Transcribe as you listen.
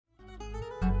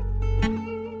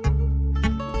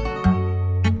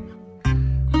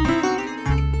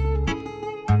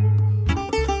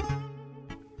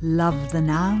Love the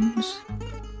nouns,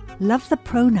 love the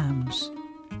pronouns,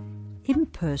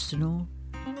 impersonal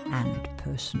and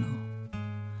personal.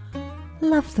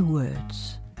 Love the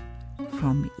words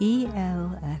from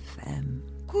ELFM.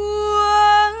 Quando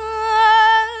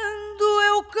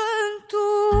eu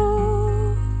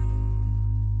canto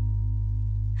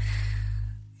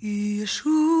e a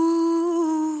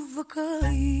chuva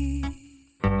cai,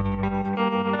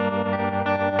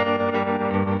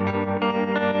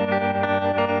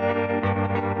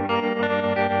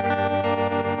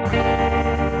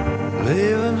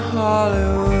 leaving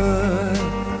Hollywood,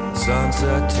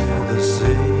 sunset to the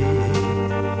sea,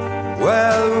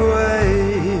 where the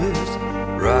waves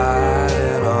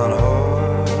riding on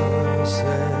horses.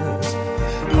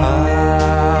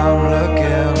 I'm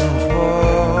looking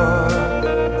for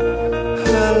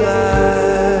a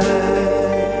light,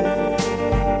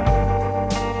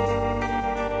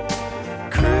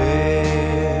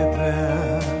 creeping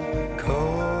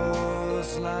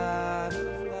coastline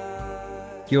of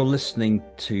light. You're listening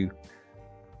to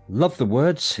Love the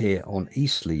Words here on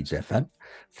East Leeds FM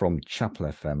from Chapel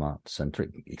FM Arts Centre,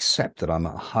 except that I'm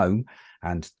at home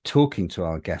and talking to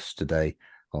our guest today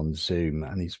on Zoom,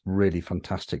 and it's really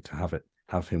fantastic to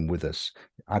have him with us,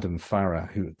 Adam Farrar,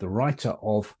 who the writer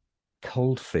of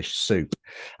Cold Fish Soup,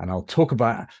 and I'll talk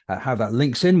about how that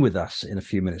links in with us in a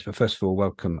few minutes. But first of all,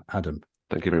 welcome, Adam.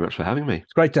 Thank you very much for having me.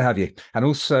 It's great to have you, and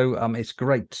also it's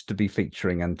great to be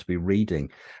featuring and to be reading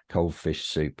Cold Fish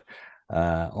Soup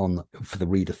for the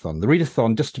readathon. The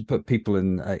readathon, just to put people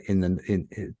in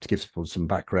to give people some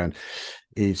background,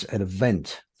 is an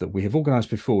event that we have organised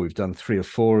before. We've done 3 or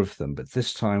 4 of them, but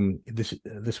this time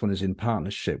this one is in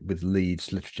partnership with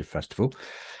Leeds Literature Festival,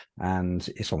 and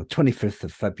it's on the 25th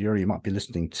of February. You might be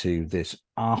listening to this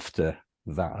after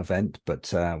that event,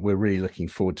 but we're really looking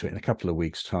forward to it in a couple of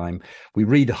weeks' time. We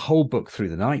read a whole book through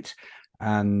the night,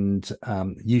 and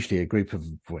usually a group of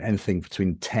anything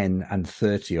between 10 and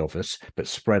 30 of us, but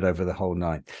spread over the whole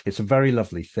night. It's a very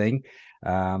lovely thing,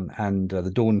 and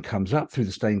the dawn comes up through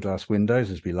the stained glass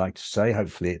windows, as we like to say.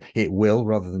 Hopefully it will,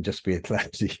 rather than just be a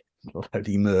cloudy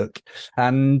murk.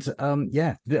 And I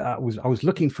was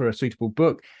looking for a suitable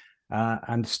book,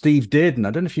 and Steve did, and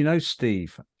I don't know if you know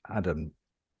Steve, Adam.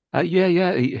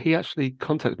 Yeah. He actually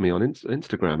contacted me on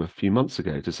Instagram a few months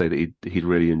ago to say that he'd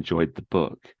really enjoyed the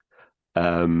book.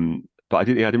 But I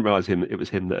didn't realize it was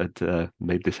him that had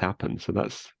made this happen. So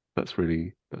that's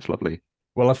lovely.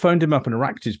 Well, I phoned him up and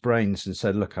racked his brains and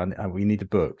said, "Look, we need a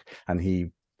book," and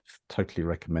he totally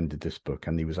recommended this book,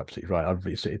 and he was absolutely right. I've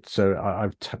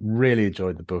really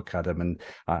enjoyed the book, Adam, and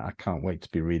I can't wait to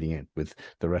be reading it with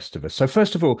the rest of us. So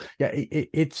first of all, yeah,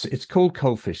 it's called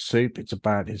Cold Fish Soup. It's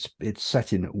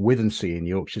set in Withensea in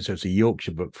Yorkshire, so it's a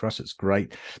Yorkshire book. For us, it's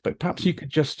great. But perhaps you could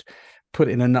just put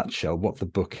in a nutshell what the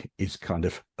book is kind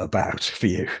of about for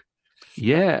you.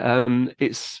 Yeah,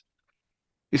 it's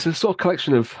a sort of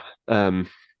collection of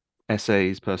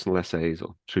essays, personal essays,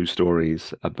 or true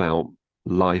stories about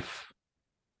life,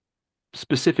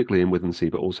 specifically in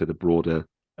Withensea, but also the broader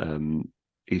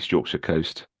East Yorkshire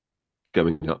coast,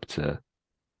 going up to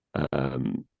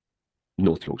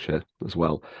North Yorkshire as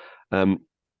well. And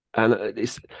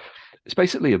it's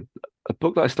basically a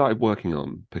book that I started working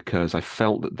on because I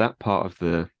felt that part of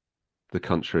the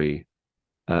country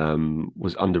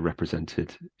was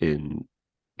underrepresented in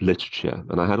literature,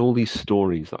 and I had all these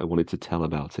stories that I wanted to tell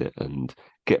about it and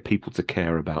get people to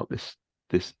care about this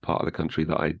part of the country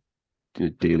that I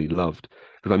dearly loved.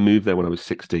 Because I moved there when I was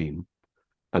 16,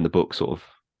 and the book sort of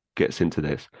gets into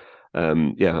this. I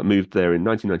moved there in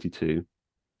 1992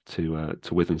 to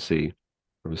Withensea.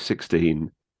 I was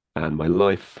 16, and my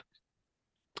life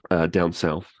down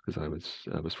south, because I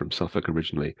was from Suffolk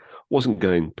originally, wasn't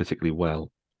going particularly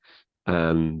well.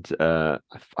 And I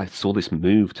saw this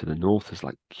move to the north as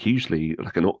hugely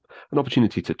like an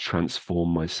opportunity to transform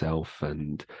myself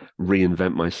and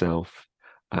reinvent myself.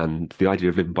 And the idea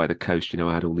of living by the coast,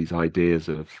 I had all these ideas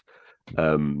of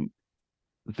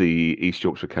the East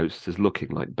Yorkshire coast as looking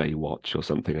like Baywatch or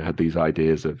something. I had these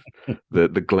ideas of the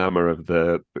glamour of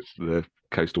the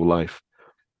coastal life,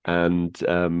 and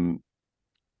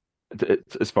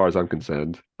as far as I'm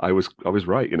concerned, I was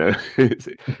right.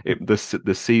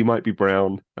 The sea might be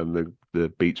brown and the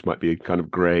beach might be kind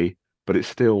of grey, but it's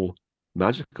still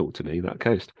magical to me, that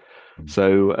coast.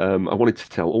 So I wanted to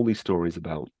tell all these stories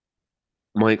about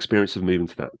my experience of moving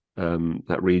to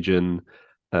that region,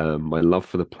 my love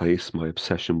for the place, my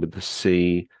obsession with the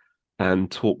sea, and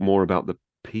talk more about the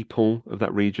people of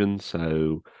that region.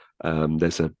 So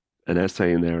there's an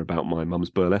essay in there about my mum's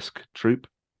burlesque troupe,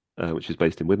 which is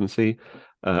based in Withensea.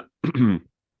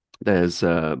 There's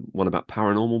one about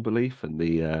paranormal belief and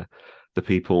the the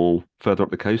people further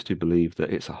up the coast who believe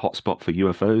that it's a hotspot for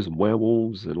UFOs and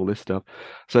werewolves and all this stuff.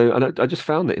 So, and I just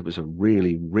found that it was a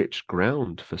really rich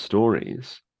ground for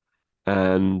stories.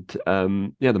 And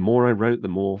yeah, the more I wrote, the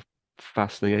more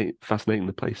fascinating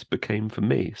the place became for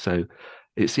me. So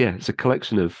it's a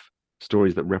collection of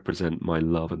stories that represent my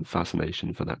love and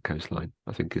fascination for that coastline.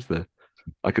 I think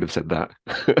I could have said that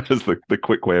as the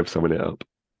quick way of summing it up.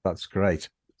 That's great.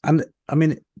 And I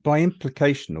mean, by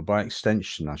implication or by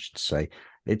extension, I should say,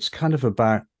 it's kind of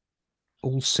about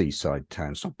all seaside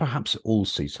towns, not perhaps all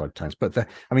seaside towns, but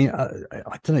I mean, I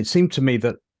don't know. It seemed to me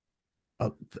that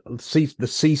the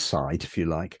seaside, if you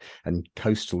like, and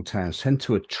coastal towns tend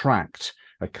to attract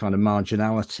a kind of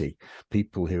marginality,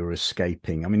 people who are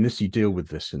escaping. I mean, you deal with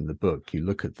this in the book. You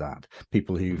look at that,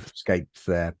 people who've escaped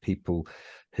there, people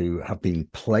who have been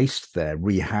placed there,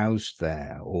 rehoused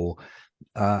there, or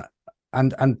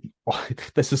and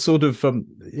there's a sort of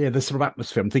there's sort of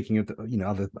atmosphere. I'm thinking of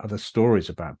other stories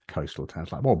about coastal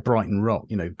towns, like Brighton Rock,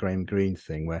 Graham Greene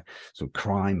thing, where sort of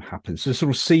crime happens. So sort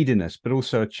of seediness, but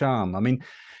also a charm. I mean,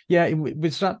 yeah,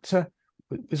 was that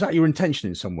your intention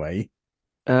in some way?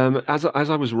 As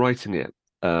I was writing it,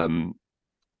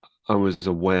 I was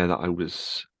aware that I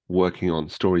was working on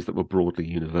stories that were broadly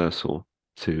universal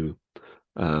to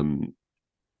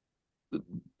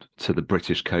the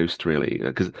British coast, really,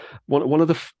 because one of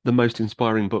the most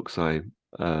inspiring books I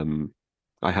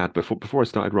had before I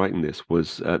started writing this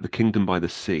was The Kingdom by the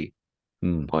Sea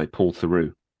by Paul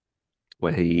Theroux,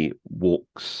 where he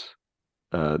walks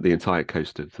the entire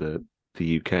coast of the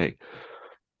UK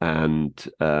and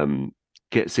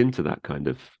gets into that kind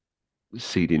of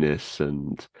seediness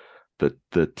and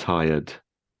the tired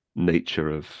nature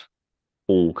of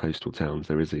all coastal towns.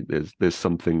 There's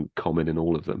something common in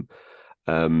all of them.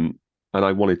 And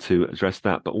I wanted to address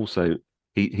that, but also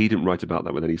he didn't write about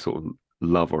that with any sort of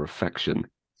love or affection.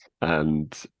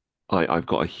 And I've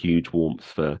got a huge warmth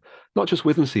for not just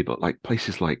Withensea, but like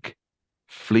places like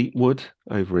Fleetwood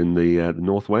over in the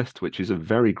northwest, which is a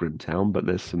very grim town, but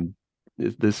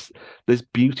there's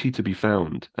beauty to be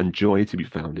found and joy to be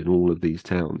found in all of these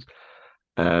towns.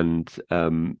 And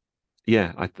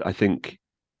I think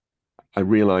I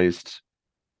realized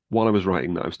while I was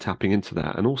writing that I was tapping into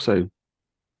that, and also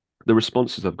the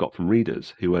responses I've got from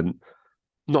readers who are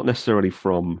not necessarily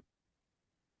from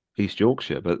East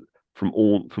Yorkshire, but from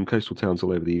coastal towns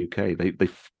all over the UK.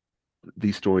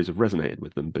 These stories have resonated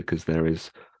with them because there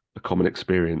is a common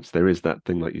experience. There is that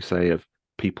thing, like you say, of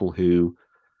people who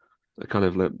are kind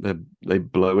of they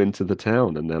blow into the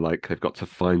town and they're like they've got to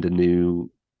find a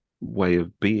new way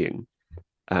of being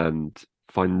and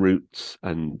find roots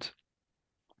and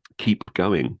keep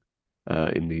going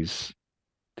in these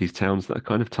towns that are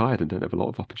kind of tired and don't have a lot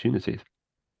of opportunities.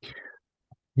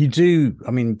 You do.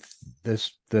 I mean,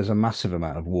 there's a massive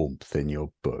amount of warmth in your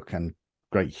book and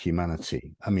great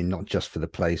humanity. I mean, not just for the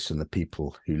place and the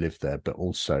people who live there, but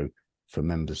also for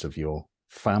members of your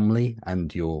family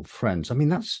and your friends. I mean,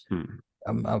 that's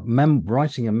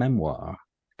writing a memoir,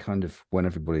 kind of when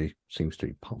everybody seems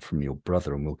to, apart from your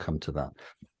brother, and we'll come to that.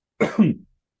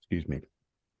 Excuse me.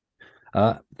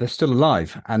 They're still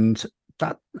alive, and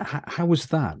how was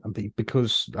that?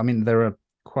 Because I mean, there are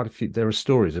quite a few. There are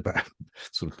stories about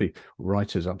sort of the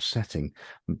writers upsetting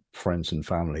friends and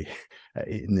family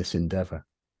in this endeavor.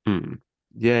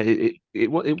 Yeah, it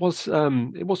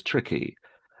was tricky,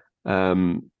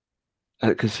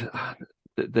 because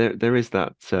there is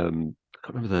that. I can't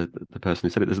remember the person who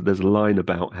said it. There's a line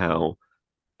about how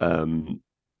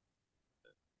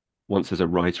once there's a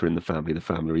writer in the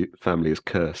family is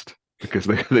cursed, because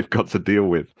they've got to deal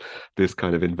with this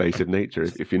kind of invasive nature.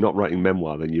 If you're not writing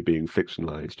memoir, then you're being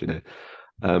fictionalized,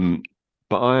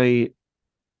 But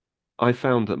I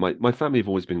found that my family have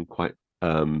always been quite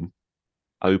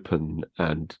open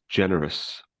and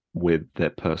generous with their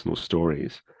personal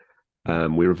stories.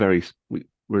 We're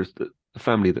a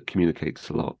family that communicates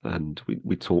a lot, and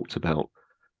we talked about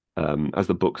as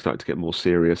the book started to get more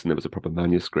serious and there was a proper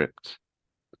manuscript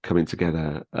coming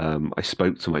together. I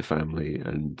spoke to my family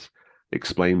and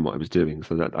explain what I was doing,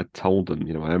 so that I told them,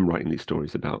 I am writing these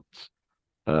stories about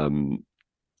them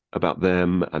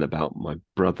and about my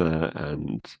brother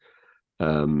and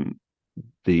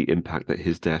the impact that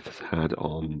his death had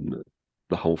on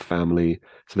the whole family.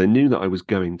 So they knew that I was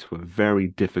going to a very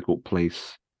difficult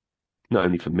place, not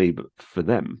only for me, but for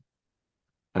them.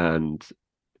 And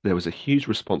there was a huge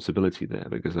responsibility there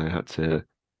because I had to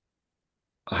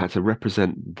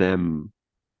represent them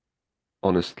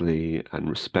honestly and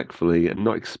respectfully and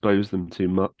not expose them too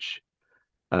much.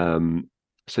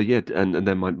 So yeah, and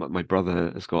then my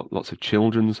brother has got lots of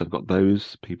children, so I've got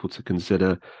those people to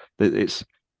consider. It's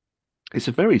it's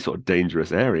a very sort of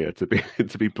dangerous area to be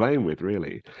to be playing with,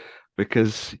 really,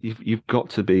 because you've got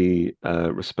to be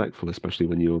respectful, especially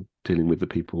when you're dealing with the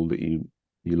people that you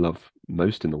love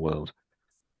most in the world.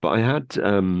 But I had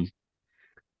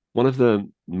one of the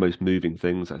most moving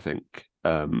things, I think,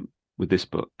 with this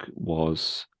book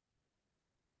was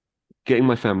getting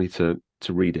my family to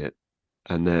read it,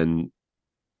 and then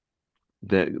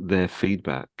their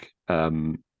feedback.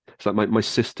 So my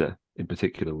sister in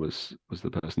particular was the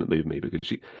person that moved me,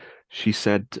 because she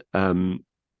said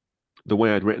the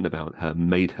way I'd written about her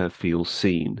made her feel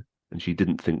seen, and she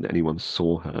didn't think that anyone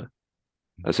saw her.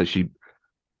 And so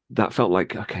that felt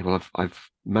like, okay, well, I've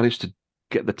managed to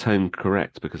get the tone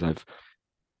correct, because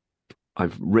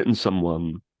I've written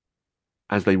someone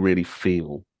as they really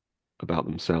feel about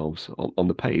themselves on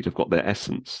the page. I've got their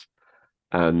essence.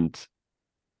 And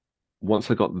once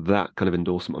I got that kind of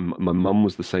endorsement, my mum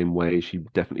was the same way. She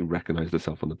definitely recognized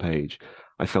herself on the page.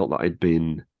 I felt that I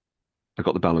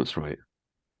got the balance right.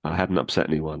 I hadn't upset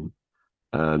anyone.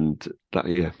 And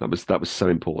that was so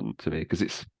important to me, because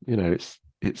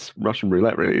it's Russian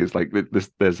roulette, really. It's like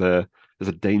there's a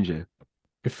danger.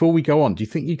 Before we go on, do you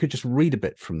think you could just read a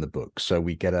bit from the book so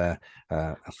we get a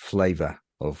flavor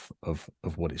of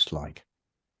what it's like?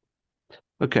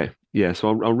 Okay, yeah. So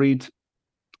I'll read.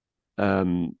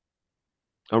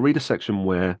 I'll read a section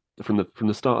where from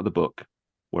the start of the book,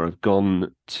 where I've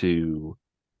gone to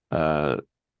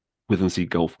Withernsea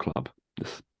Golf Club,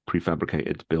 this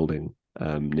prefabricated building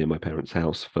near my parents'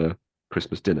 house, for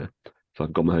Christmas dinner. So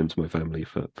I've gone home to my family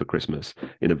for Christmas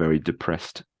in a very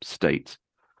depressed state.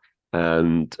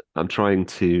 And I'm trying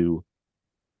to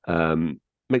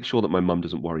make sure that my mum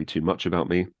doesn't worry too much about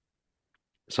me.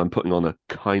 So I'm putting on a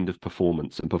kind of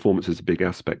performance, and performance is a big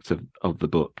aspect of the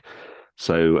book.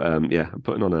 So I'm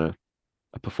putting on a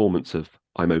performance of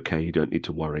 "I'm okay, you don't need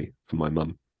to worry" for my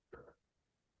mum.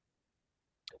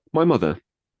 My mother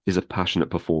is a passionate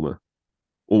performer,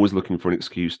 always looking for an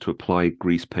excuse to apply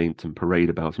grease paint and parade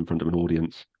about in front of an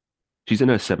audience. She's in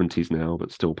her 70s now,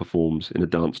 but still performs in a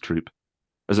dance troupe,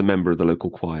 as a member of the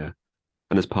local choir,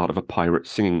 and as part of a pirate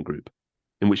singing group,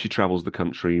 in which she travels the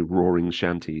country roaring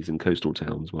shanties in coastal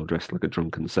towns while dressed like a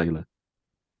drunken sailor.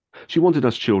 She wanted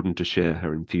us children to share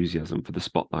her enthusiasm for the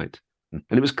spotlight, and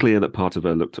it was clear that part of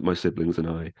her looked at my siblings and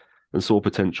I and saw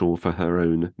potential for her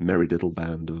own merry little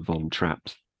band of Von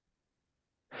Trapps.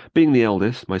 Being the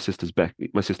eldest, my sister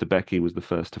Becky was the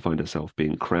first to find herself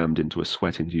being crammed into a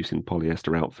sweat-inducing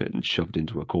polyester outfit and shoved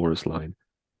into a chorus line.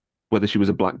 Whether she was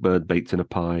a blackbird baked in a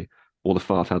pie or the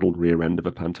fart-addled rear end of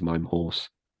a pantomime horse,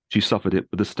 she suffered it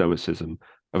with the stoicism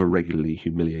of a regularly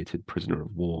humiliated prisoner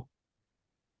of war.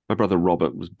 My brother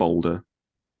Robert was bolder,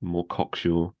 more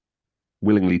cocksure,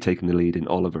 willingly taking the lead in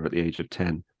Oliver at the age of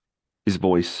 10, his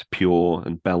voice pure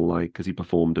and bell-like as he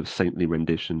performed a saintly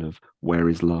rendition of "Where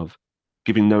is Love,"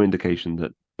 giving no indication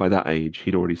that by that age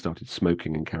he'd already started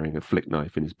smoking and carrying a flick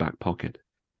knife in his back pocket.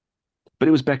 But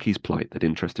it was Becky's plight that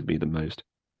interested me the most,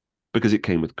 because it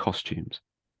came with costumes.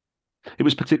 I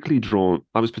was particularly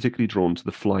drawn to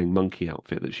the flying monkey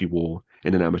outfit that she wore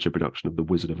in an amateur production of The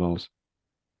Wizard of Oz.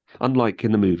 Unlike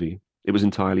in the movie, it was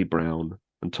entirely brown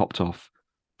and topped off,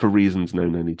 for reasons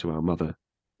known only to our mother,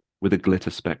 with a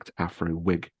glitter-specked afro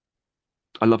wig.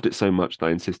 I loved it so much that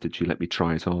I insisted she let me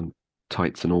try it on,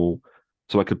 tights and all,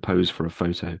 so I could pose for a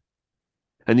photo.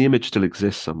 And the image still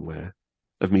exists somewhere,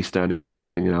 of me standing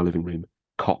in our living room,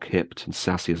 cock-hipped and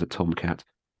sassy as a tomcat,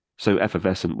 so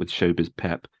effervescent with showbiz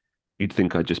pep, you'd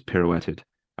think I'd just pirouetted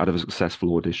out of a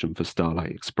successful audition for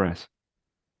Starlight Express.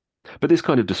 But this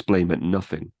kind of display meant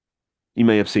nothing. You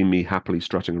may have seen me happily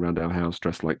strutting around our house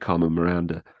dressed like Carmen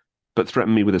Miranda, but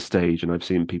threaten me with a stage and I've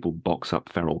seen people box up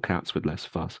feral cats with less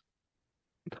fuss.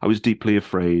 I was deeply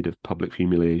afraid of public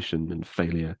humiliation and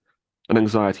failure, an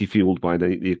anxiety fueled by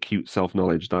the acute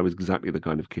self-knowledge that I was exactly the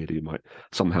kind of kid who might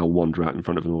somehow wander out in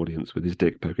front of an audience with his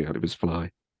dick poking out of his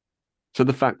fly. So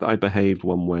the fact that I behaved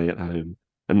one way at home,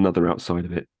 another outside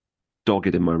of it,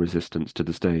 dogged in my resistance to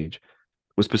the stage,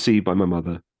 was perceived by my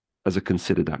mother as a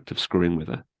considered act of screwing with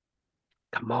her.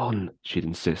 "Come on," she'd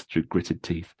insist through gritted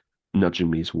teeth, nudging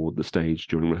me toward the stage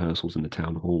during rehearsals in the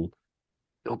town hall.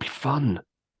 "It'll be fun."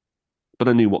 But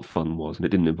I knew what fun was, and it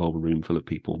didn't involve a room full of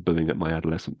people booing at my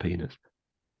adolescent penis.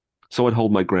 So I'd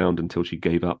hold my ground until she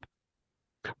gave up.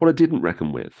 What I didn't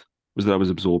reckon with was that I was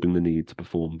absorbing the need to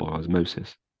perform by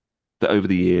osmosis, that over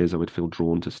the years I would feel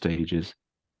drawn to stages,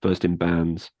 first in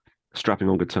bands, strapping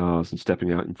on guitars and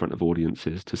stepping out in front of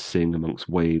audiences to sing amongst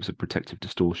waves of protective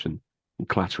distortion and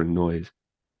clattering noise,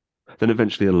 then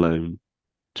eventually alone,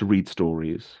 to read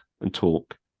stories and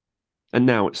talk, and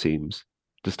now, it seems,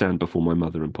 to stand before my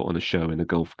mother and put on a show in a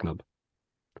golf club.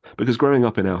 Because growing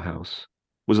up in our house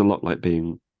was a lot like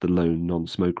being the lone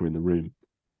non-smoker in the room.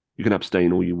 You can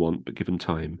abstain all you want, but given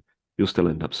time, you'll still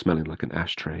end up smelling like an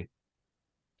ashtray.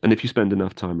 And if you spend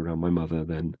enough time around my mother,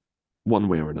 then one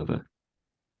way or another,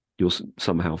 you'll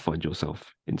somehow find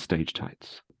yourself in stage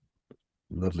tights.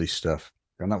 Lovely stuff.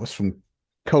 And that was from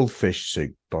Cold Fish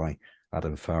Soup by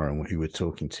Adam Farron, who we're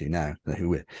talking to now,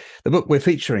 the book we're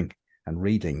featuring and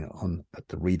reading on at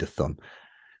the Readathon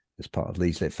as part of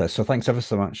Leeds Lit Fest. So thanks ever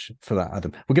so much for that,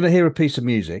 Adam. We're going to hear a piece of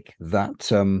music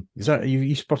that is that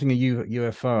you spotting a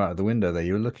UFO out of the window there?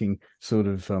 You're looking sort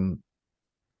of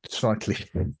slightly.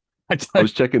 I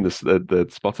was checking the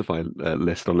Spotify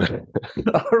list on it.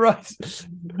 All right.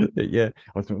 Yeah,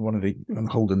 I was one of the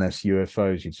Holderness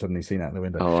UFOs you'd suddenly seen out the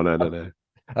window. Oh no.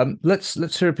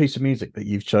 Let's hear a piece of music that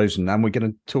you've chosen, and we're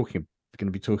going to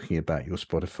be talking about your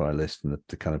Spotify list and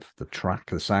the kind of the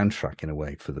soundtrack in a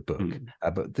way for the book.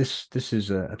 But this is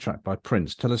a track by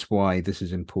Prince. Tell us why this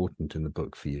is important in the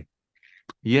book for you.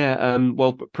 Yeah,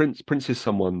 well, Prince is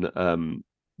someone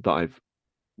that I've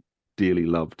dearly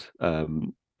loved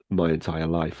my entire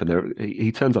life, and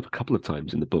he turns up a couple of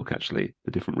times in the book, actually,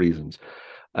 for different reasons.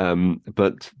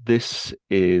 But this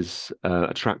is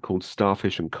a track called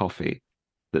Starfish and Coffee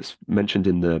that's mentioned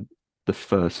in the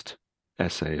first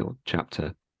essay or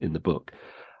chapter in the book,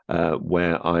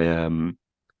 where I am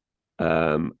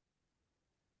kind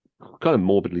of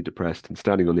morbidly depressed and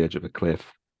standing on the edge of a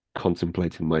cliff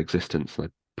contemplating my existence. And I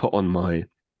put on my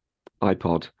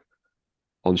iPod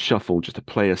on shuffle just to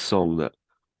play a song that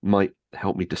might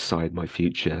help me decide my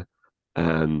future.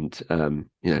 And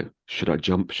should I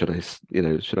jump? Should I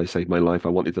save my life? I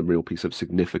wanted a real piece of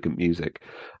significant music.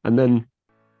 And then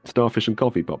Starfish and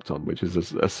Coffee popped on, which is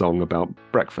a song about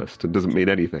breakfast and doesn't mean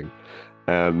anything.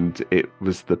 And it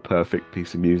was the perfect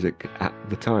piece of music at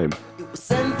the time. It was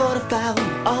 7:45,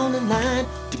 all in line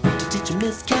to teacher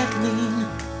Miss Kathleen.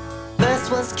 First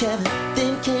was Kevin,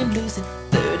 then came Lucy,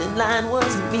 third in line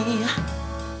was me.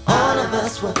 All of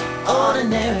us were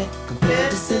ordinary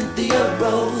compared to Cynthia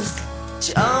Rose.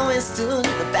 She always stood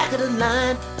in the back of the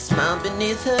line, a smile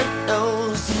beneath her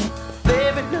nose. Her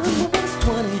favorite number was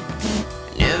 20,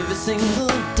 and every single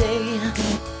day.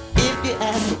 If you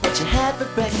asked her what she had for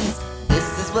breakfast,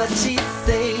 this is what she'd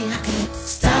say.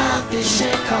 Starfish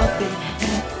and coffee,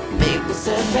 maple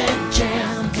syrup and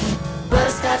jam,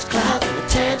 butterscotch clouds and a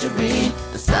tangerine,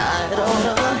 a side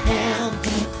on a ham.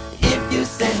 If you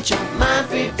set your mind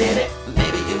free, baby,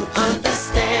 maybe you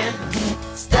understand.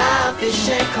 Starfish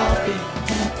and coffee,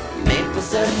 maple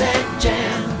syrup and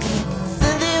jam.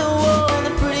 Cynthia wore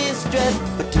the prettiest dress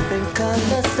with different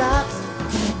color socks.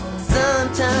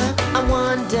 Sometimes I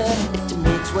wonder if the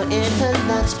mates were in her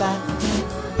lunchbox.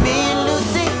 Me and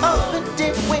Lucy opened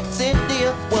it when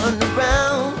Cynthia won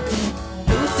around.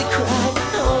 Lucy cried,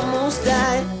 almost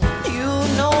died. You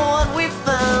know what we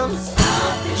found.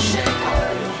 Starfish and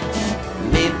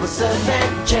coffee, maple syrup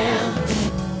and jam,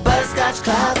 butterscotch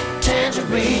clouds,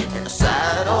 tangerine, and a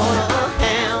side on a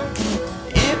ham.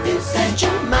 If you set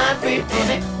your mind free,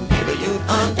 baby, maybe you'd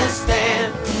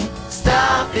understand.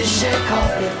 Starfish and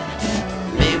coffee,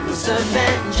 maple syrup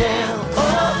and jam. Oh.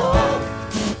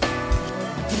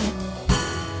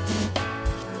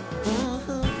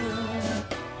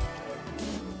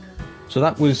 So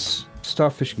that was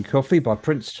Starfish and Coffee by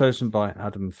Prince, chosen by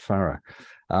Adam Farrar.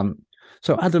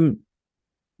 So Adam,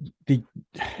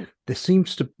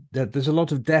 there's a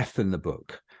lot of depth in the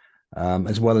book,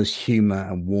 as well as humor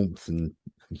and warmth and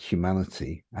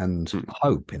humanity and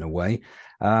hope in a way.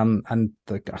 And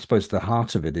I suppose the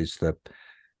heart of it is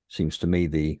seems to me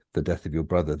the death of your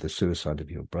brother, the suicide of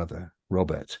your brother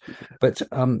Robert. But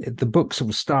the book sort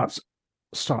of starts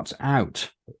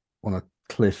out on a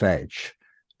cliff edge,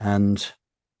 and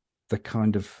the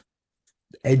kind of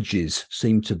edges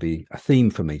seem to be a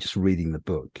theme for me just reading the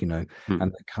book, and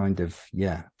the kind of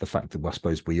the fact that I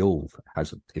suppose we all,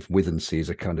 as if Withensea is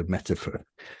a kind of metaphor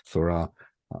for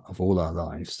all our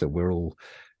lives, that we're all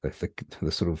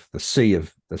the sort of the sea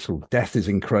of the sort of death is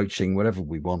encroaching, whatever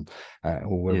we want,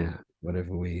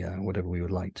 whatever we would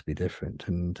like to be different,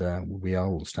 and we are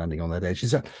all standing on that edge.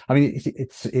 Is that? I mean,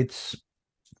 it's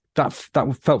that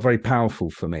felt very powerful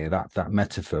for me, that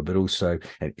metaphor, but also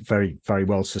very, very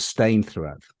well sustained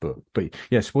throughout the book. But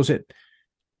yes, was that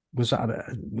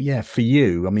for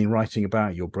you? I mean, writing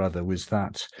about your brother, was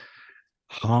that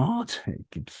hard?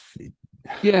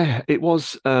 Yeah, it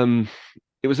was. It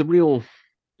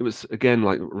was again,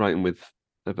 like writing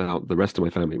about the rest of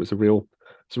my family. It's a real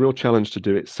challenge to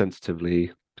do it sensitively,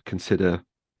 to consider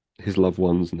his loved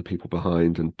ones and the people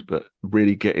behind, but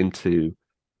really get into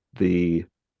the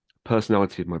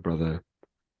personality of my brother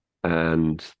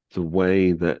and the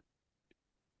way that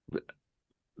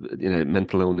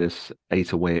mental illness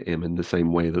ate away at him in the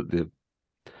same way that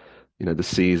the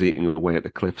sea is eating away at the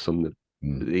cliffs on the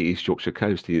East Yorkshire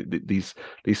coast. These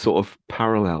sort of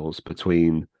parallels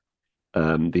between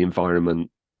the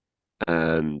environment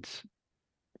and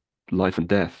life and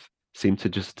death seem to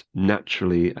just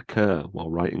naturally occur while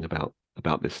writing about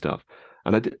this stuff.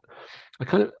 And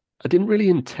I didn't really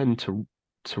intend to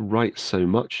write so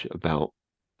much about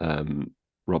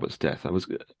Robert's death.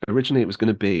 Originally it was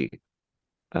going to be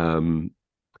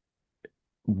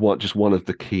just one of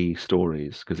the key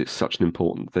stories, because it's such an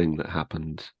important thing that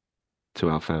happened to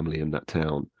our family in that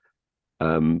town.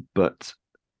 But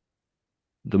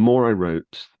the more I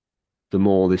wrote, the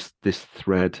more this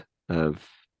thread of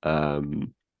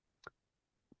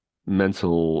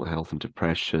mental health and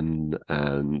depression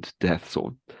and death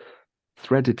sort of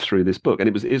threaded through this book.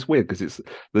 And it's weird because it's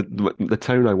the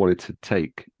tone I wanted to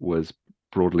take was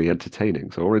broadly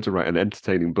entertaining. So I wanted to write an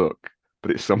entertaining book,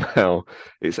 but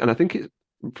and I think it's,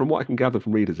 from what I can gather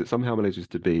from readers, it somehow manages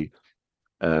to be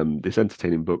this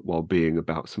entertaining book while being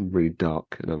about some really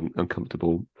dark and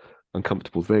uncomfortable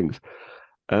things.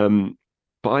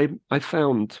 But I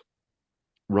found,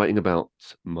 writing about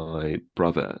my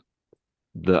brother,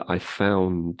 that I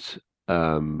found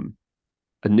a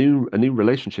new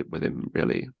relationship with him,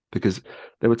 really, because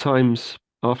there were times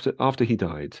after he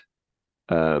died,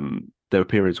 there were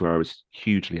periods where I was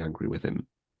hugely angry with him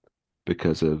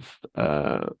because of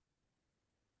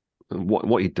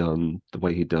what he'd done, the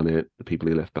way he'd done it, the people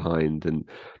he left behind, and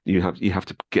you have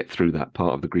to get through that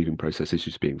part of the grieving process. It's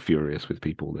just being furious with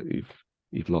people that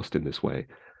you've lost in this way.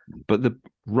 But the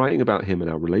writing about him and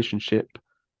our relationship,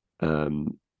 a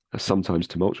sometimes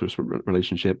tumultuous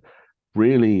relationship,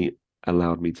 really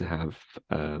allowed me to have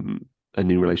a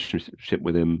new relationship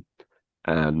with him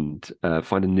and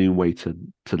find a new way to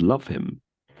love him.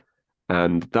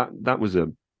 And that was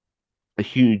a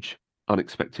huge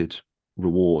unexpected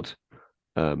reward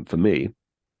for me.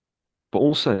 But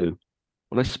also,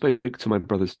 when I spoke to my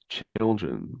brother's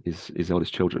children, his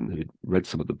eldest children, who'd read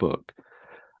some of the book,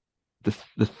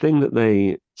 the thing that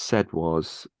they said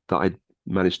was that I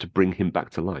managed to bring him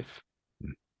back to life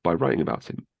by writing about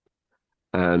him.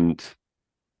 And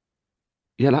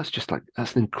yeah, that's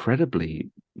an incredibly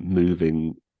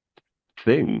moving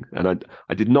thing. And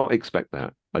I did not expect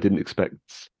that. I didn't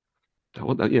expect, I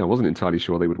wasn't entirely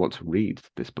sure they would want to read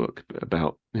this book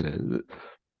about, the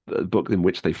book in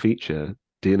which they feature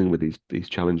dealing with these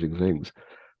challenging things.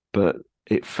 But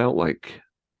it felt like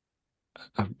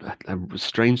a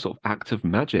strange sort of act of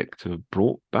magic to have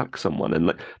brought back someone,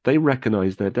 and they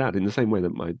recognized their dad in the same way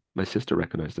that my sister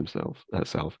recognized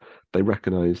herself. They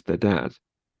recognized their dad,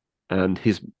 and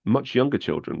his much younger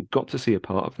children got to see a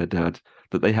part of their dad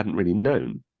that they hadn't really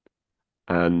known,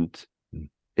 and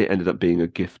it ended up being a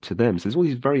gift to them. So there's all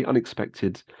these very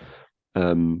unexpected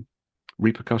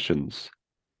repercussions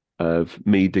of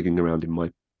me digging around in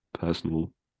my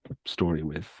personal story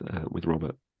with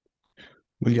Robert.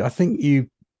 Well, I think you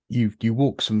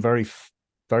walk some very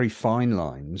fine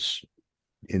lines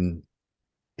in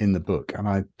the book, and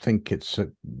I think it's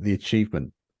the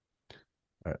achievement,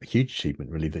 a huge achievement,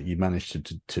 really, that you managed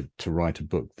to write a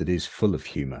book that is full of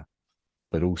humour,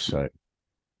 but also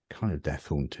kind of death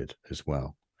haunted as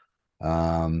well,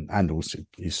 and also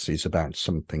is about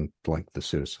something like the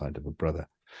suicide of a brother,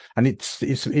 and it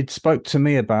spoke to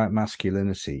me about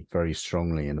masculinity very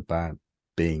strongly and about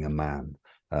being a man.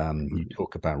 You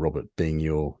talk about Robert being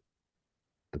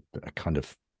a kind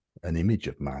of an image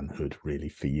of manhood, really,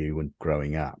 for you and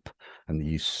growing up, and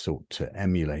you sought to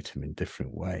emulate him in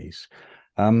different ways.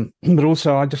 But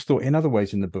also, I just thought in other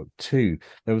ways in the book too,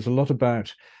 there was a lot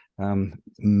about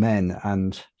men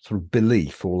and sort of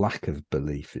belief or lack of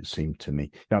belief, it seemed to me.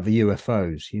 Like the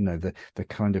UFOs, the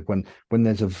kind of when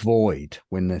there's a void,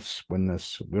 when there's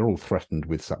we're all threatened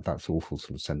with that awful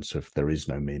sort of sense of there is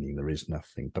no meaning, there is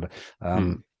nothing.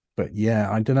 But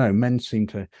yeah, I don't know. Men seem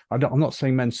to. I'm not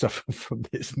saying men suffer from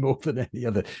this more than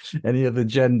any other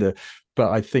gender,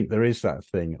 but I think there is that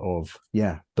thing of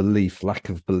belief, lack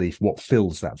of belief. What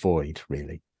fills that void,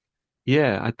 really?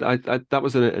 Yeah, I that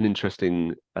was an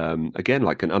interesting, again,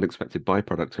 like an unexpected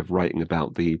byproduct of writing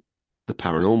about the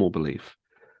paranormal belief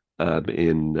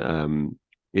in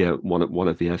one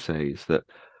of the essays that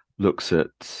looks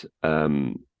at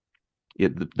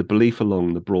the belief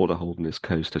along the broader Holderness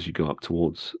coast as you go up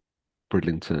towards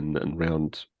Bridlington and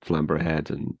round Flamborough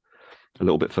Head and a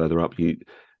little bit further up.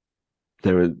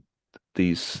 There are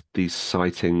these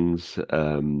sightings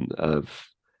of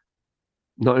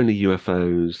not only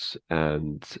UFOs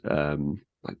and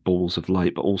like balls of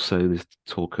light, but also this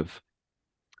talk of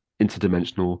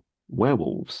interdimensional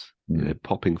werewolves,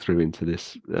 popping through into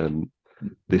this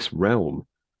this realm,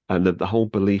 and the whole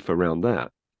belief around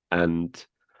that. And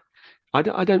I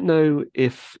don't know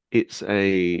if it's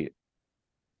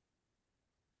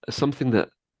something that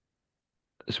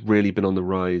has really been on the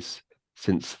rise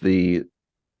since the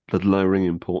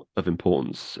lowering of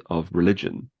importance of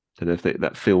religion. And if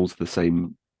that feels the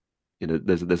same,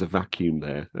 there's a vacuum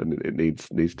there, and it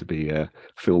needs to be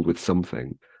filled with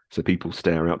something. So people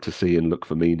stare out to sea and look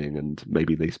for meaning, and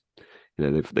maybe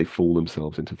they fool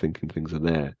themselves into thinking things are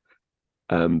there.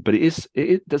 But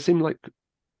it does seem like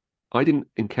I didn't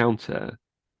encounter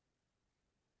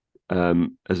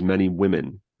as many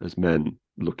women as men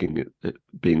looking at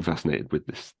being fascinated with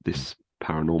this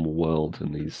paranormal world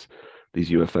and these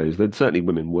UFOs. There'd certainly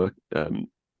women were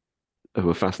who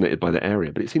were fascinated by the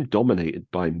area, but it seemed dominated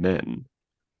by men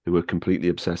who were completely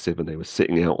obsessive, and they were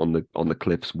sitting out on the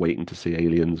cliffs waiting to see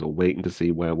aliens or waiting to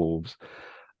see werewolves.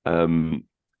 And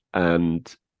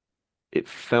it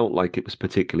felt like it was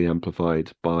particularly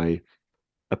amplified by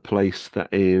a place that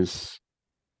is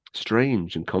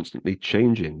strange and constantly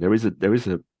changing. There is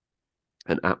an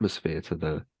atmosphere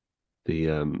to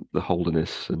the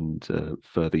Holderness and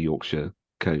further Yorkshire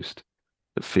coast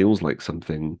that feels like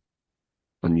something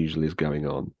unusual is going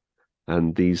on.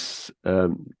 And these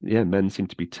men seem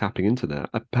to be tapping into that,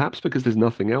 perhaps because there's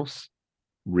nothing else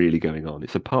really going on.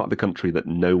 It's a part of the country that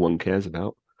no one cares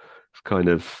about. It's kind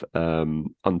of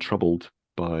untroubled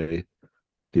by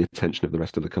the attention of the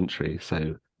rest of the country.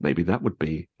 So maybe that would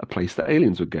be a place that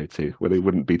aliens would go to, where they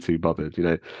wouldn't be too bothered,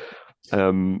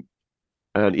 And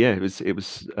yeah, it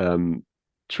was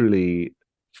truly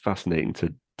fascinating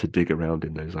to dig around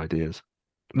in those ideas.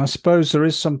 And I suppose there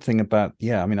is something about,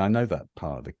 I mean, I know that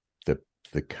part of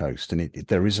the coast, and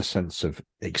there is a sense of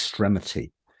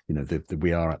extremity.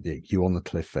 We are you're on the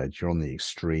cliff edge, you're on the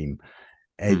extreme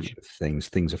edge of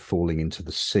things are falling into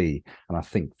the sea. And I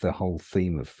think the whole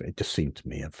theme of it just seemed to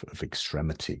me of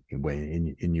extremity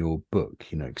in your book,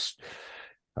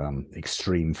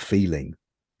 extreme feeling,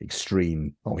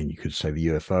 extreme. I mean, you could say the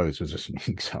UFOs was an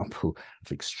example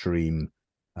of extreme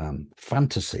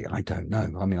fantasy. I don't know.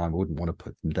 I mean, I wouldn't want to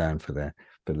put them down for their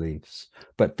beliefs,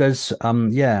 but there's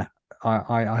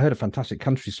I heard a fantastic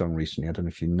country song recently. I don't know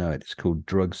if you know it. It's called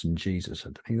 "Drugs and Jesus." I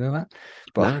don't know, you know that,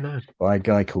 but no. By a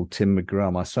guy called Tim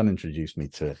McGraw. My son introduced me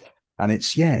to it, and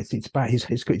it's about his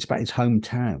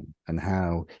hometown and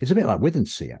how it's a bit like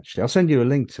Withensea. Actually, I'll send you a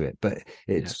link to it. But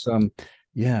it's and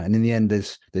in the end,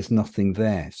 there's nothing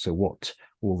there. So what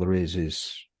all there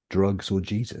is drugs or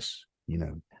Jesus.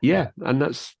 Yeah, and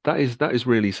that is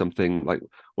really something. Like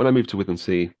when I moved to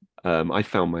Withensea, I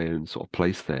found my own sort of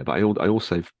place there. But I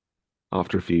also,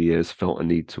 after a few years, felt a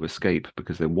need to escape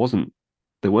because there weren't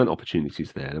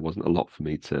opportunities there. There wasn't a lot for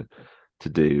me to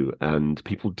do, and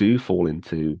people do fall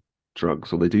into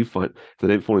drugs, or they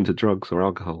don't fall into drugs or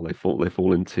alcohol. They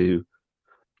fall into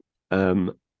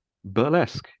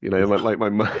burlesque. Like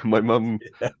my mum,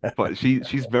 but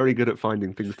she's very good at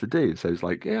finding things to do. So it's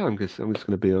like, I'm just going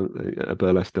to be a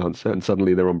burlesque dancer, and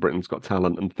suddenly they're on Britain's Got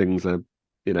Talent, and things are,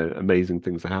 amazing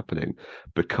things are happening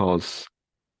because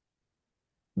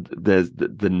there's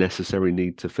the necessary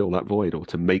need to fill that void or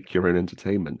to make your own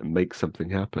entertainment and make something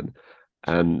happen.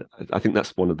 And I think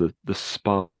that's one of the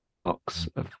sparks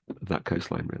of that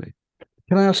coastline, really.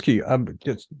 Can I ask you,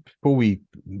 just before we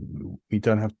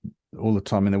don't have all the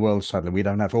time in the world, sadly, we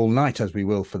don't have all night as we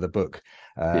will for the book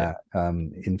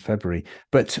in February.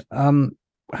 But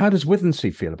how does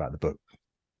Withensea feel about the book?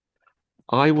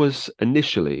 I was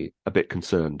initially a bit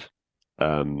concerned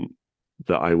because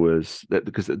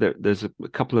there's a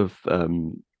couple of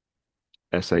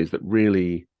essays that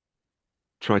really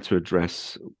try to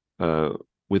address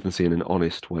Withensea in an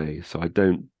honest way. So I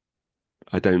don't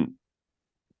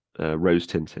rose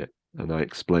tint it, and I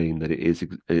explain that it is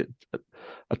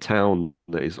a town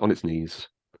that is on its knees.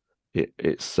 It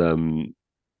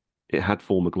had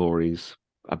former glories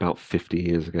about 50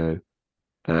 years ago,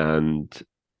 and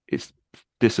it's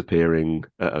disappearing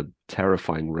at a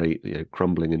terrifying rate,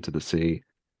 crumbling into the sea.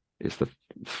 It's the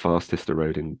fastest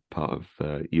eroding part of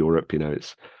Europe,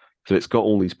 so it's got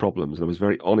all these problems. And I was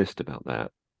very honest about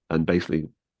that, and basically,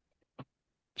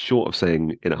 short of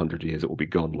saying in 100 years it will be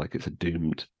gone, like it's a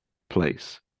doomed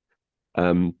place.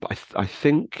 But I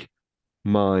think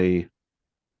my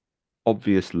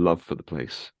obvious love for the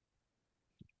place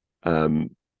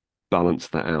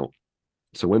balanced that out.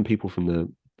 So when people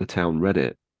from the town read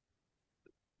it,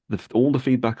 all the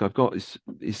feedback I've got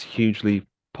is hugely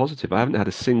positive. I haven't had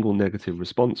a single negative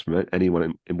response from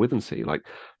anyone in Withensea. Like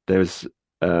there's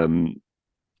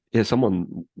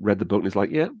someone read the book and is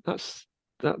like,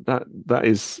 that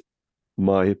is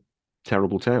my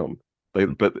terrible town.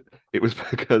 But it was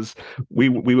because we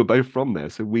were both from there,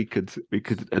 so we could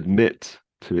admit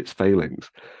to its failings.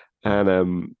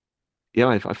 And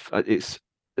yeah, it's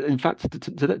in fact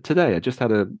today I just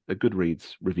had a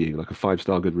Goodreads review, like a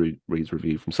 5-star Goodreads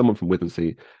review from someone from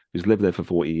Withensea who's lived there for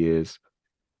 40 years,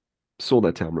 saw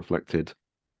their town reflected,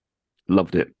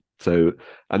 loved it. So,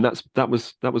 and that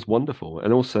was wonderful.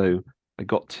 And also, I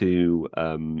got to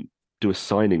do a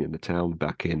signing in the town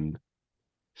back in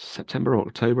September or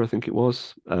October, I think it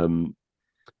was, because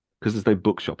there's no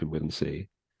bookshop in Withensea.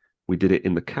 We did it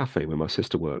in the cafe where my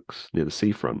sister works near the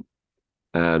seafront,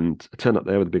 and I turned up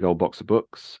there with a big old box of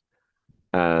books,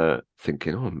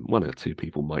 thinking, oh, 1 or 2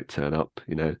 people might turn up,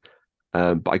 you know.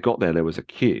 But I got there was a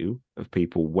queue of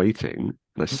people waiting,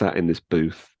 and I sat in this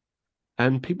booth.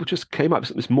 And people just came up.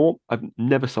 There's more. I've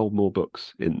never sold more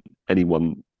books in any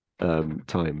one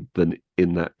time than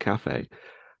in that cafe.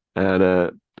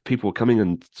 And people were coming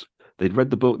and they'd read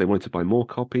the book. They wanted to buy more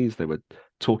copies. They were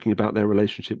talking about their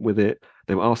relationship with it.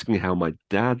 They were asking how my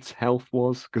dad's health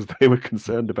was because they were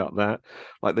concerned about that.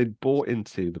 Like they'd bought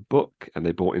into the book and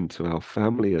they bought into our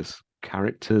family as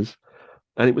characters.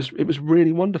 And it was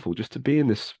really wonderful just to be in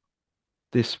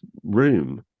this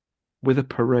room with a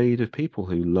parade of people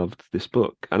who loved this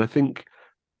book, and I think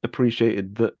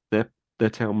appreciated that their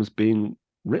town was being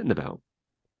written about,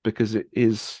 because it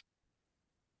is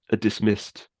a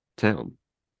dismissed town.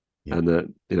 Yeah. And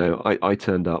that, you know, I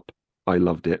turned up, I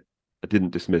loved it, I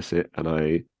didn't dismiss it, and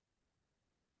I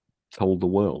told the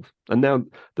world. And now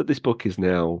that this book is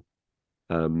now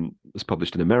was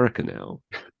published in America now,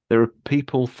 there are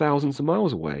people thousands of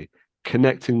miles away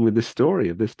connecting with the story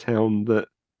of this town that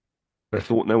I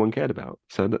thought no one cared about.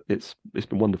 So it's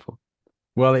been wonderful.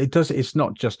 Well, it does. It's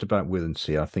not just about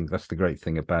Withensea. I think that's the great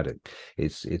thing about it.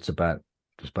 It's about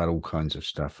all kinds of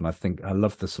stuff. And I think I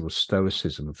love the sort of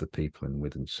stoicism of the people in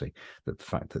Withensea, that the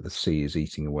fact that the sea is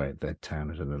eating away at their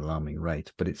town at an alarming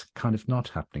rate, but it's kind of not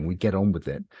happening. We get on with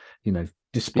it, you know,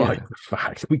 despite the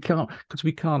fact we can't.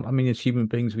 I mean, as human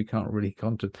beings, we can't really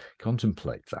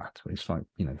contemplate that. It's like,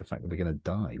 you know, the fact that we're going to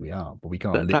die, we are, but we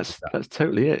can't. That's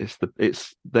totally it.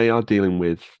 They are dealing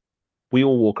with. We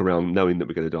all walk around knowing that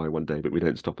we're going to die one day, but we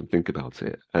don't stop and think about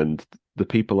it. And the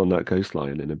people on that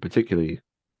coastline, and particularly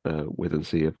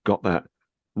Withensea, have got that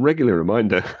regular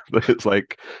reminder that it's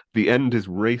like the end is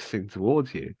racing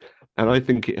towards you. And I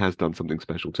think it has done something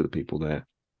special to the people there.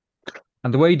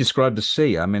 And the way you describe the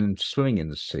sea, I mean, swimming in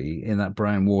the sea, in that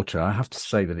brown water, I have to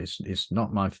say that it's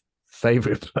not my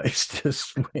favorite place to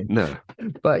swim. No.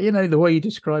 But, you know, the way you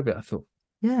describe it, I thought,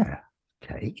 yeah,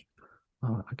 okay.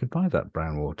 Oh, I could buy that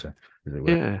brown water.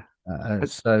 Yeah.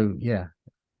 So, yeah.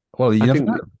 Well, you never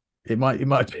know. It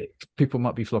might be, people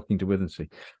might be flocking to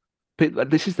Withensea.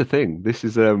 But this is the thing. This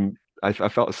is I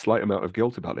felt a slight amount of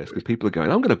guilt about this, because people are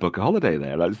going, I'm going to book a holiday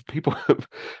there. Like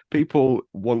people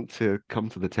want to come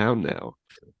to the town now.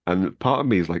 And part of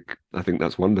me is like, I think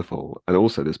that's wonderful. And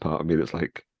also there's part of me that's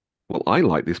like, well, I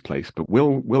like this place, but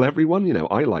will everyone? You know,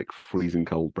 I like freezing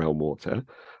cold brown water,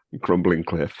 crumbling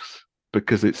cliffs,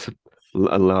 because it's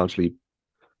a largely,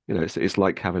 you know, it's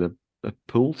like having a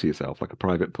pool to yourself, like a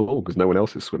private pool, because no one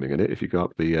else is swimming in it if you go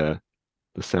up the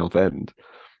south end.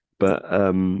 But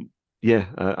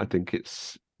I think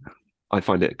I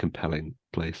find it a compelling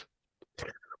place.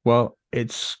 Well,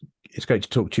 it's great to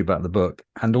talk to you about the book,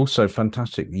 and also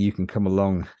fantastic that you can come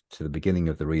along to the beginning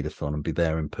of the readathon and be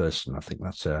there in person. I think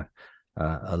that's a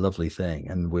lovely thing,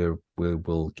 and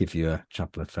we'll give you a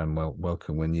Chapel FM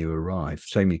welcome when you arrive.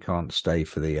 Shame you can't stay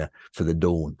for the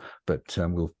dawn, but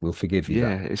we'll forgive you.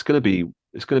 Yeah, it's going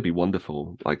to be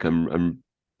wonderful. Like I'm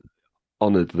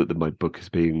honoured that my book is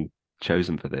being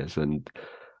chosen for this, and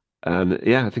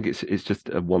yeah, I think it's just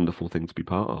a wonderful thing to be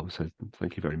part of. So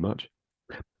thank you very much.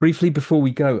 Briefly before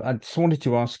we go, I just wanted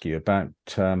to ask you about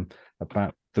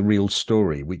the real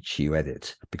story which you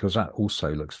edit, because that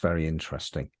also looks very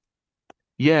interesting.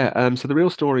 Yeah, so the real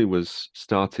story was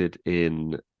started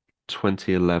in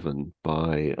 2011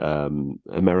 by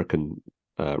American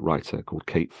writer called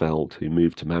Kate Feld, who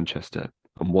moved to Manchester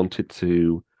and wanted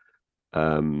to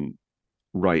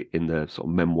write in the sort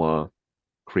of memoir,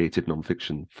 creative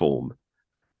nonfiction form,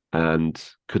 and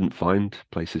couldn't find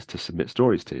places to submit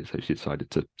stories to. So she decided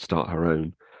to start her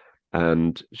own,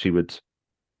 and she would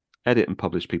edit and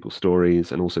publish people's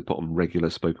stories, and also put on regular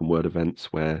spoken word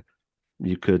events where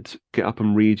you could get up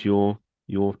and read your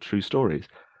true stories.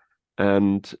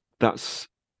 And that's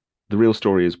the real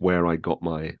story, is where I got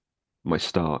my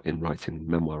start in writing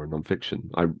memoir and nonfiction.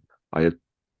 I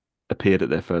appeared at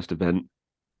their first event,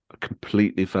 I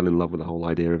completely fell in love with the whole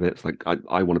idea of it. It's like,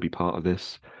 I want to be part of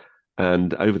this.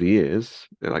 And over the years,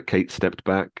 like Kate stepped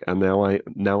back, and now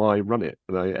I run it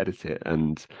and I edit it.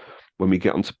 And when we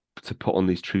get on to put on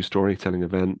these true storytelling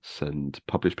events and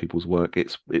publish people's work,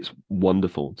 it's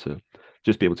wonderful to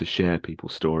just be able to share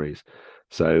people's stories.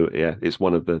 So yeah, it's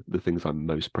one of the things I'm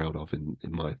most proud of in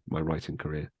my writing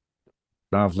career.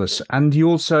 Marvelous. And you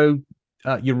also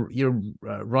you're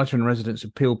writer in residence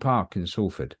at Peel Park in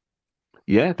Salford.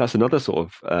 Yeah, that's another sort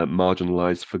of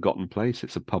marginalised, forgotten place.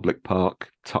 It's a public park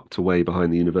tucked away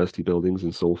behind the university buildings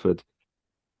in Salford.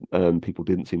 People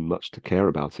didn't seem much to care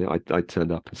about it. I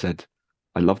turned up and said,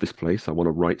 I love this place. I want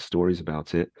to write stories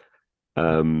about it.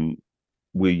 Will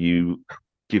you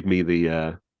give me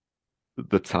the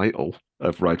title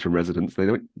of writer in residence? They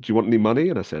went, do you want any money?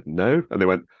 And I said, no. And they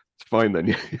went, it's fine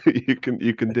then. you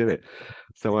can do it.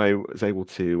 So I was able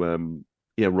to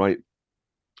write.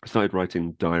 I started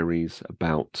writing diaries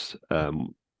about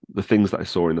the things that I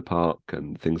saw in the park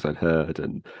and things I'd heard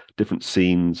and different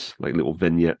scenes, like little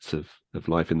vignettes of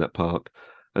life in that park,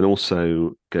 and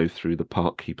also go through the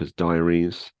park keeper's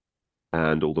diaries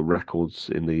and all the records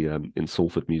in the in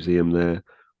Salford Museum there,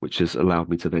 which has allowed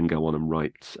me to then go on and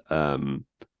write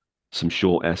some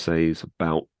short essays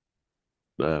about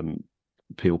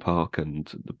Peel Park and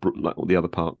the other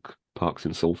parks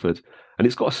in Salford. And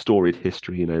it's got a storied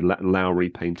history. You know, Lowry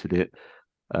painted it.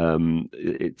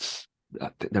 It's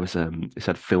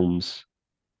had films.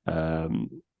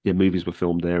 Movies were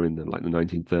filmed there in the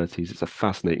 1930s. It's a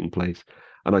fascinating place.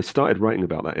 And I started writing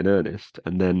about that in earnest,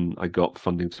 and then I got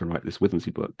funding to write this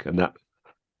Withensea book, and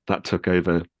that took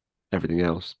over everything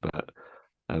else. But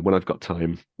when I've got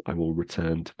time, I will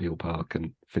return to Peel Park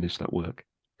and finish that work.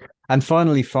 And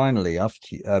finally,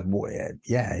 after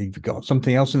you've got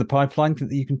something else in the pipeline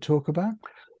that you can talk about?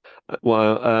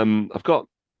 Well, I've got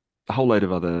a whole load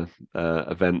of other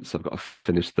events. I've got to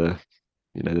finish the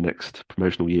next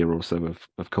promotional year or so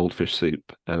of Cold Fish Soup,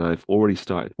 and I've already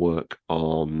started work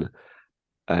on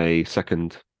a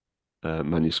second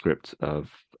manuscript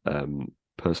of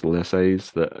personal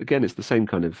essays. That again, it's the same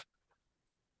kind of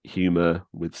humor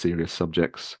with serious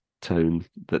subjects tone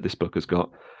that this book has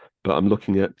got. But I'm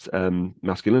looking at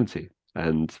masculinity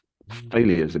and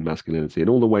failures in masculinity and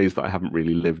all the ways that I haven't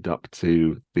really lived up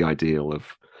to the ideal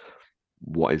of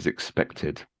what is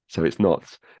expected. So it's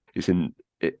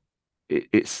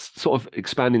sort of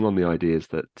expanding on the ideas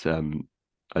that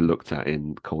I looked at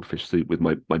in Cold Fish Soup with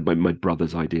my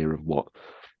brother's idea of what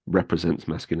represents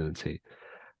masculinity.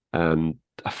 And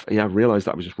I realized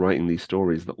that I was just writing these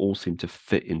stories that all seem to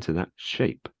fit into that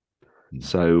shape.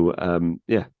 So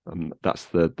that's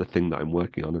the thing that I'm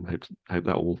working on, and hope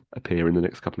that will appear in the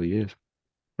next couple of years.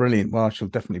 Brilliant. Well, I shall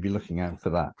definitely be looking out for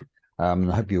that. I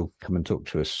hope you'll come and talk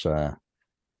to us on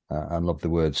Love the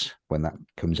Words when that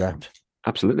comes out.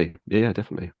 Absolutely. Yeah,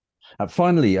 definitely.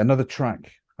 Finally, another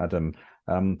track, Adam,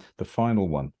 the final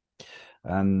one.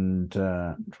 And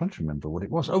I'm trying to remember what it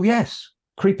was. Oh, yes.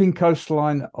 Creeping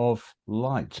Coastline of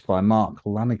Light by Mark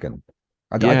Lanegan.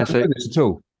 I don't know this at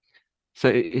all. So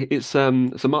it's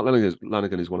Mark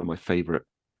Lanegan is one of my favorite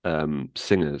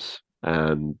singers,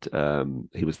 and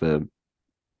he was the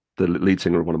lead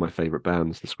singer of one of my favorite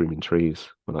bands, the Screaming Trees,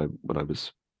 when I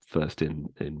was first in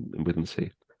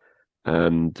Withensea.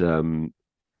 And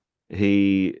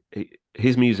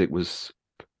his music was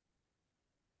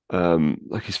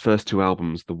like his first two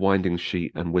albums, The Winding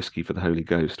Sheet and Whiskey for the Holy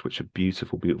Ghost, which are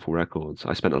beautiful, beautiful records.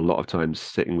 I spent a lot of time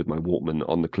sitting with my Walkman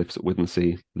on the cliffs at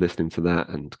Withensea, listening to that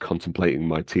and contemplating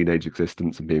my teenage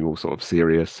existence and being all sort of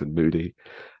serious and moody.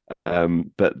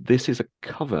 But this is a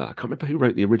cover. I can't remember who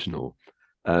wrote the original,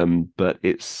 but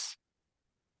it's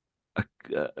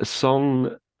a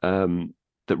song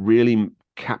that really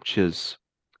captures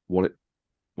what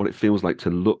it feels like to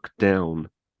look down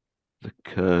the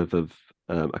curve of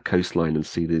a coastline and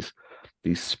see these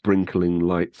sprinkling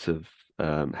lights of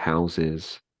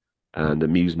houses and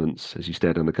amusements as you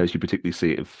stare down the coast. You particularly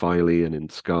see it in Filey and in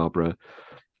Scarborough,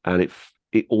 and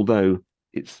it although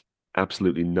it's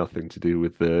absolutely nothing to do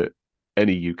with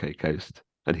any UK coast,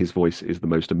 and his voice is the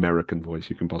most American voice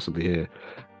you can possibly hear.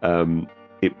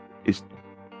 It is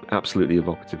absolutely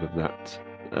evocative of that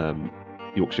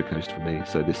Yorkshire coast for me.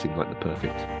 So this seemed like the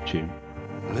perfect tune.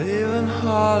 Leaving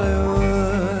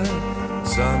Hollywood,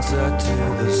 sunset to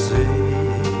the sea,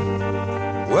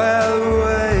 where the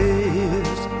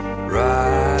waves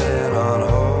riding on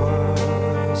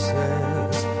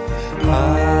horses.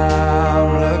 I'm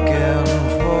looking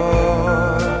for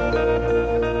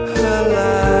a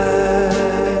light,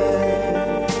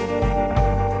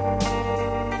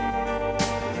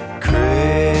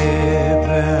 creeping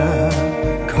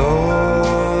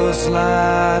coastline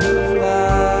of light.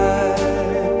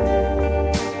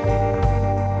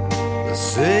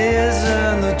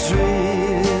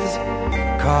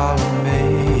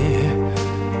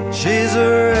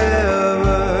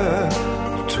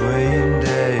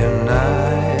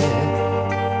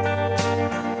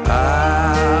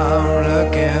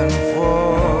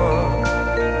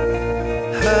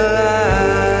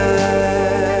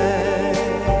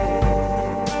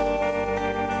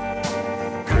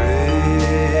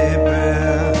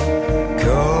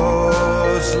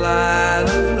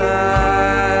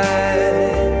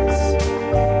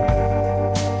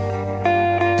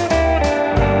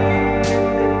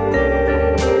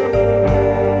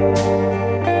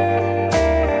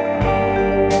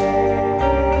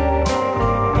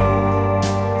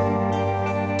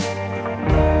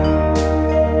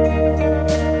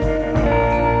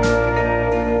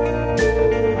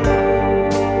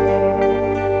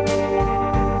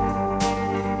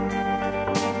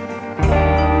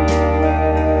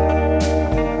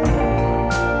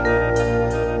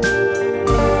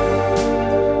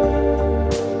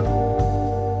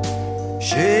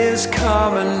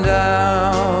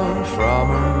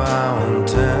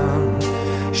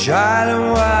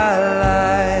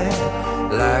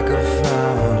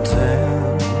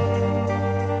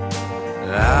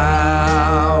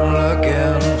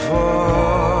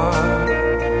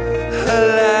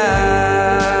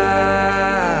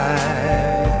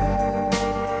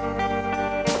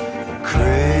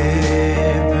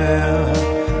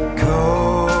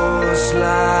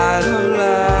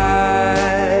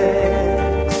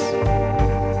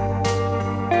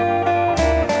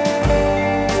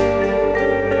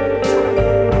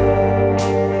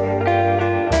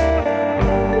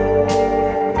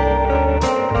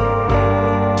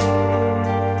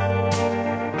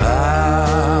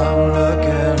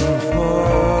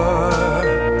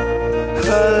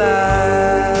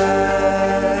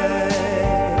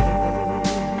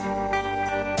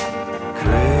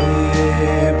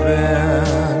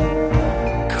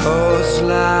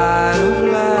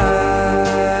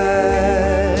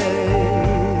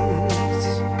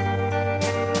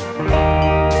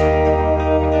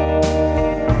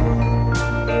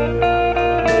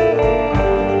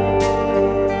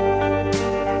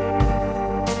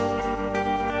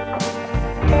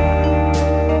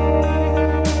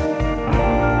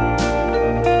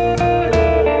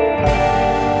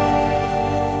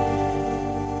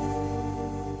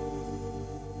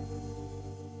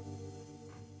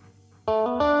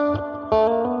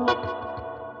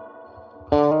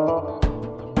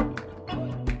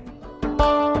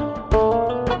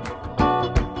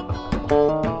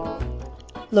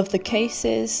 Love the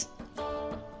cases,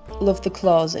 love the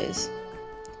clauses,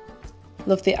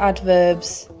 love the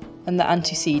adverbs and the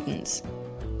antecedents,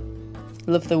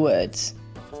 love the words.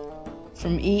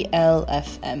 From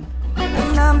ELFM.